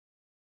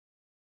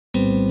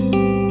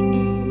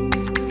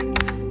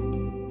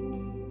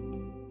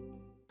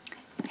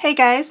Hey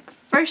guys,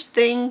 first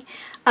thing,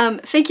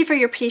 thank you for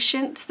your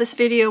patience. This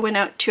video went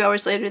out 2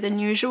 hours later than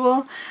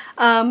usual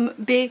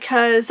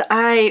because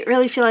I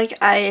really feel like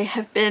I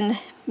have been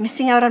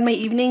missing out on my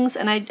evenings,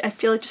 and I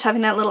feel like just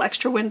having that little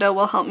extra window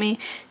will help me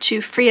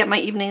to free up my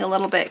evening a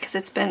little bit, because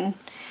it's been,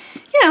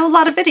 you know, a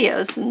lot of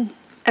videos and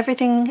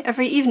everything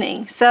every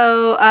evening.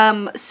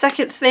 So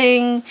second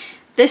thing,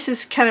 this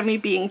is kind of me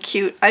being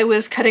cute. I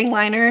was cutting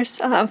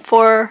liners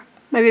for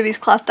my baby's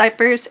cloth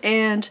diapers,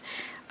 and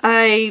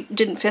I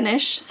didn't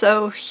finish,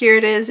 so here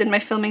it is in my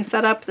filming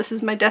setup. This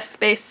is my desk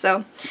space,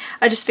 so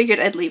I just figured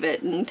I'd leave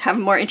it and have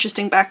a more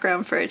interesting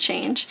background for a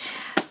change.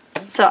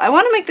 So I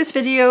want to make this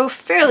video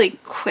fairly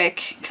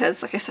quick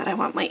because, like I said, I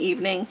want my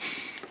evening.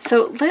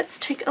 So let's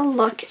take a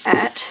look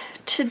at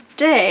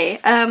today.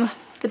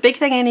 The big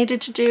thing I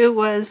needed to do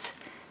was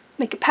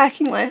make a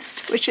packing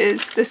list, which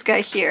is this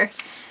guy here.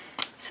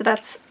 So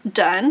that's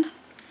done.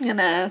 I'm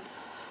gonna,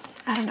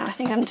 I don't know, I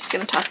think I'm just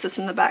gonna toss this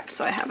in the back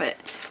so I have it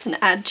and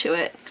add to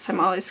it, because I'm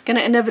always gonna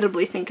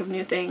inevitably think of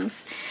new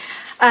things.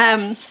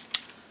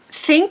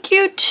 Thank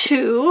you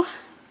to,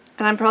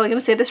 and I'm probably gonna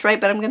say this right,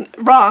 but I'm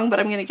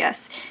gonna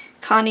guess,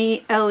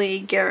 Connie Ellie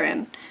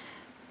Guerin,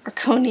 or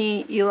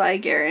Coney Eli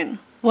Guerin,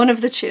 one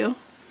of the two,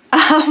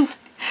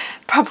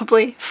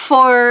 probably,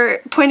 for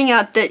pointing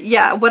out that,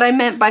 yeah, what I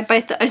meant by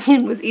bite the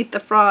onion was eat the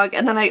frog,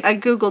 and then I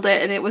googled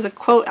it, and it was a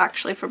quote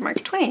actually from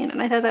Mark Twain,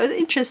 and I thought that was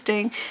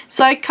interesting,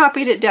 so I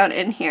copied it down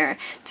in here.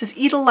 It says,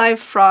 eat a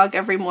live frog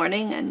every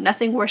morning and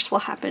nothing worse will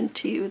happen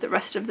to you the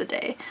rest of the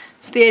day.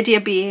 So the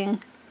idea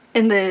being,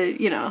 in the,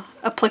 you know,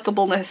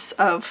 applicableness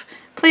of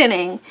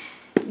planning,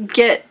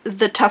 get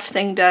the tough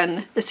thing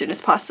done as soon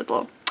as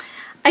possible.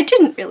 I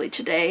didn't really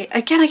today.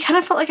 Again, I kind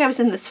of felt like I was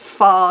in this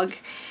fog,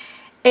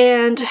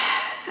 and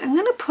I'm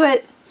gonna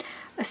put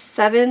a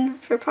 7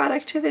 for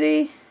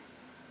productivity,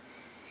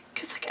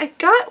 because like I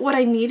got what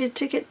I needed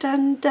to get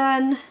done,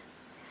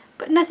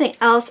 but nothing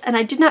else, and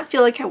I did not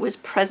feel like I was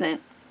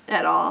present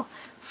at all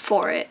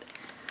for it.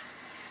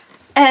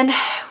 And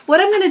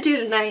what I'm gonna do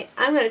tonight,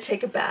 I'm gonna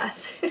take a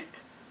bath.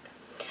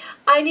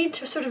 I need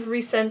to sort of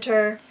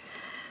recenter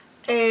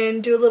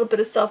and do a little bit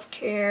of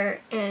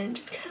self-care and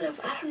just kind of,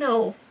 I don't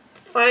know,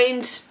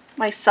 find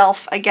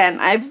myself again.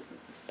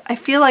 I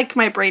feel like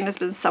my brain has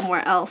been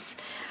somewhere else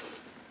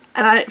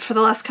and for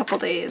the last couple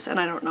days, and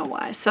I don't know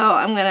why. So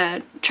I'm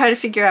gonna try to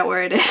figure out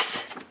where it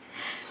is.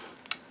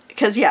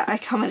 Because yeah, I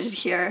commented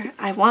here,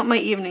 I want my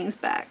evenings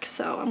back.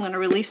 So I'm gonna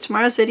release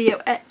tomorrow's video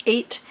at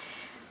 8.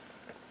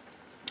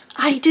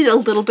 I did a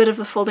little bit of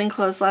the folding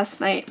clothes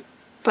last night,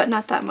 but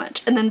not that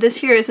much. And then this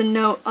here is a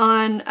note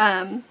on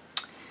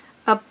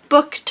a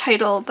book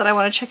title that I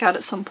want to check out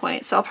at some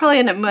point. So I'll probably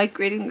end up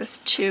migrating this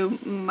to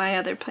my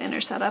other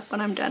planner setup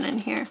when I'm done in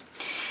here.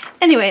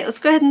 Anyway, let's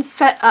go ahead and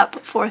set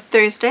up for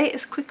Thursday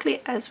as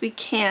quickly as we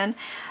can.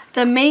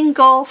 The main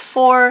goal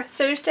for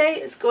Thursday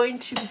is going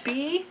to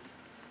be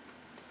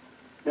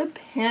the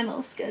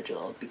panel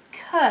schedule,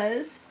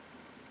 because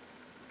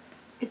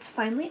it's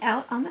finally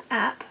out on the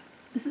app.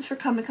 This is for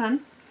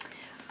Comic-Con.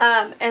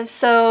 And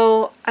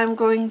so I'm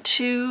going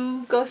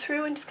to go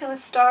through and just kind of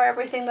star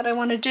everything that I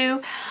want to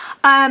do.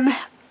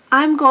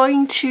 I'm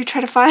going to try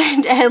to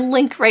find and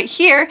link right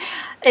here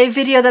a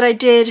video that I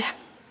did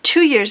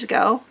 2 years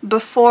ago,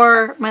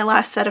 before my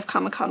last set of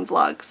Comic-Con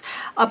vlogs,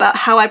 about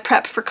how I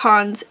prep for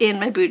cons in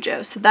my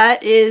bujo. So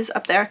that is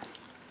up there,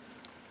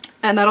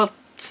 and that'll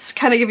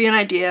kind of give you an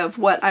idea of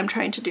what I'm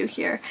trying to do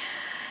here.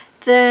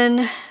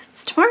 Then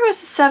tomorrow is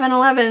the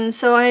 7-Eleven,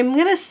 so I'm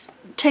gonna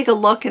take a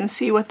look and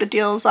see what the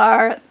deals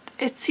are.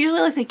 It's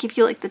usually like they give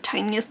you like the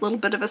tiniest little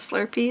bit of a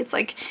Slurpee. It's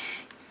like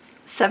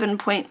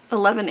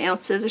 7.11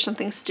 ounces or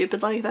something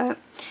stupid like that.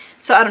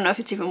 So I don't know if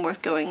it's even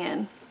worth going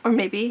in. Or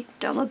maybe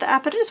download the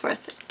app, it is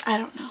worth it. I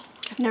don't know.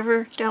 I've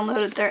never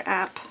downloaded their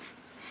app.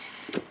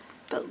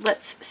 But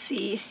let's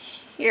see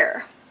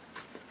here.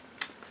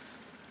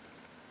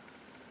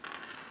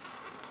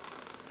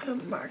 I'll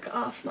mark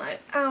off my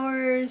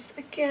hours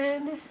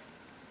again.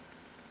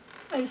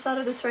 I just thought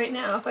of this right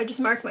now. If I just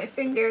mark my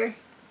finger,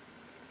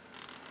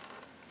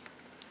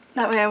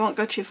 that way I won't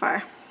go too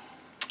far.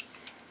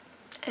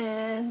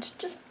 And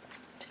just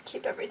to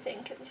keep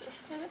everything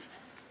consistent,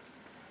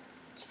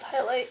 just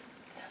highlight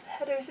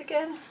the headers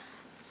again.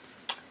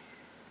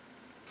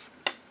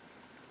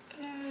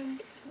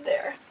 And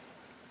there.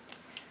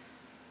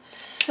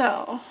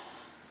 So,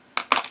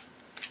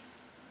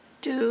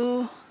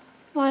 do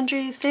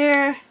laundry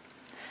there.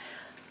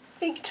 I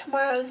think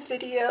tomorrow's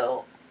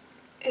video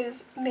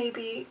is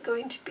maybe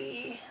going to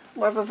be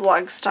more of a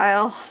vlog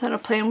style than a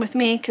plan with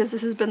me, because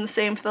this has been the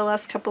same for the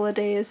last couple of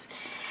days.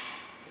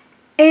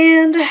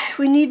 And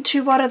we need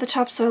to water the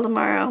topsoil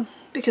tomorrow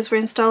because we're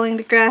installing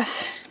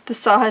the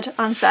sod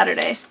on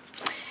Saturday.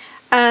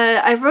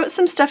 I wrote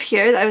some stuff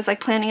here that I was like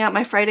planning out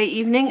my Friday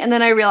evening, and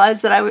then I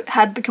realized that I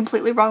had the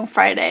completely wrong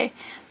Friday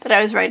that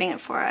I was writing it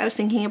for. I was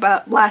thinking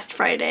about last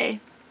Friday,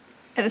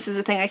 and this is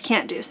a thing I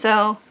can't do,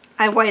 so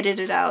I whited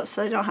it out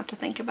so I don't have to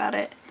think about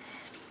it.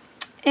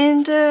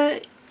 And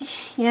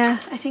yeah,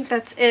 I think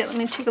that's it. Let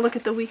me take a look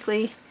at the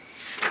weekly.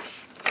 Let's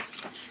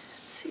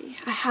see.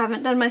 I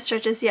haven't done my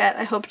stretches yet.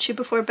 I hope to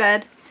before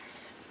bed.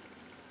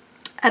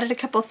 Added a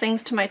couple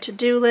things to my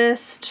to-do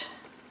list.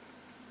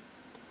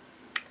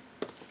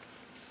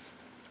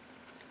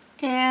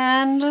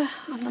 And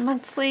on the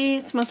monthly,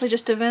 it's mostly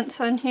just events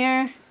on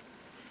here.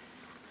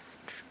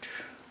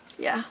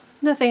 Yeah,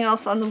 nothing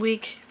else on the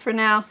week for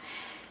now.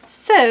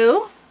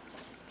 So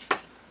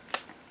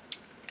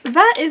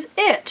that is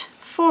it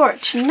for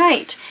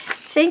tonight.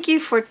 Thank you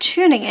for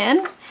tuning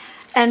in,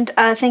 and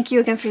thank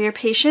you again for your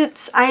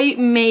patience. I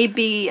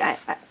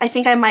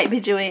think I might be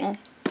doing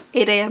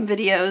 8 a.m.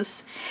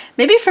 videos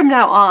maybe from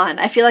now on.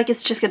 I feel like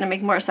it's just going to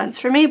make more sense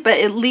for me, but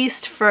at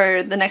least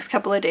for the next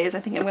couple of days I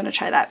think I'm going to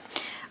try that.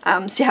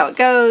 See how it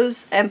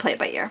goes and play it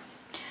by ear.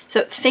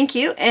 So thank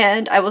you,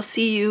 and I will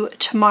see you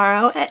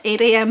tomorrow at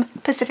 8 a.m.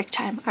 Pacific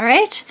time.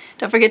 Alright?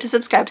 Don't forget to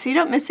subscribe so you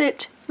don't miss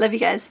it. Love you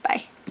guys.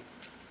 Bye.